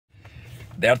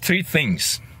There are three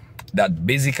things that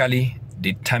basically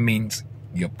determines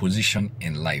your position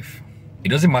in life. It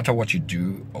doesn't matter what you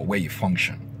do or where you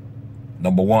function.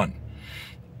 Number one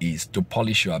is to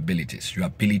polish your abilities. Your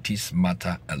abilities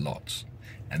matter a lot.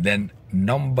 And then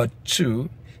number two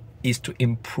is to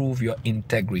improve your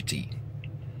integrity.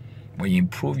 When you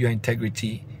improve your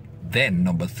integrity, then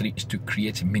number three is to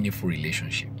create a meaningful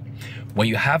relationship. When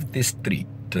you have these three,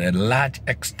 to a large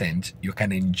extent, you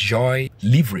can enjoy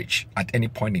leverage at any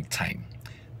point in time.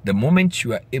 The moment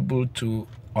you are able to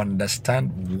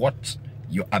understand what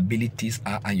your abilities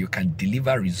are and you can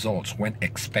deliver results when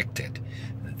expected,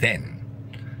 then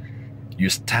you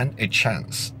stand a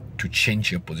chance to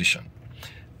change your position.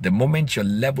 The moment your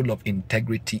level of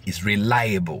integrity is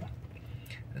reliable,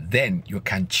 then you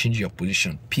can change your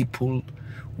position. People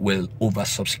will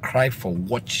oversubscribe for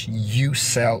what you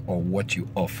sell or what you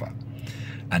offer.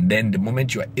 And then the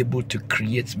moment you are able to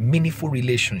create meaningful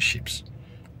relationships,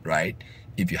 right?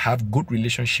 If you have good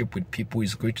relationship with people,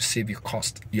 it's going to save you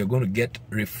cost. You're going to get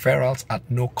referrals at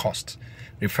no cost.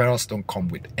 Referrals don't come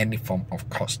with any form of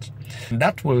cost. And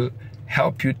that will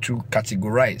help you to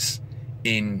categorize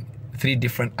in three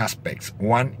different aspects.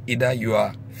 One, either you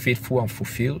are faithful and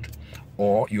fulfilled,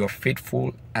 or you are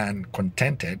faithful and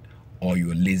contented, or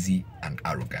you are lazy and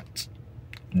arrogant.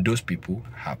 Those people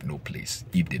have no place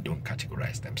if they don't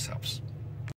categorize themselves.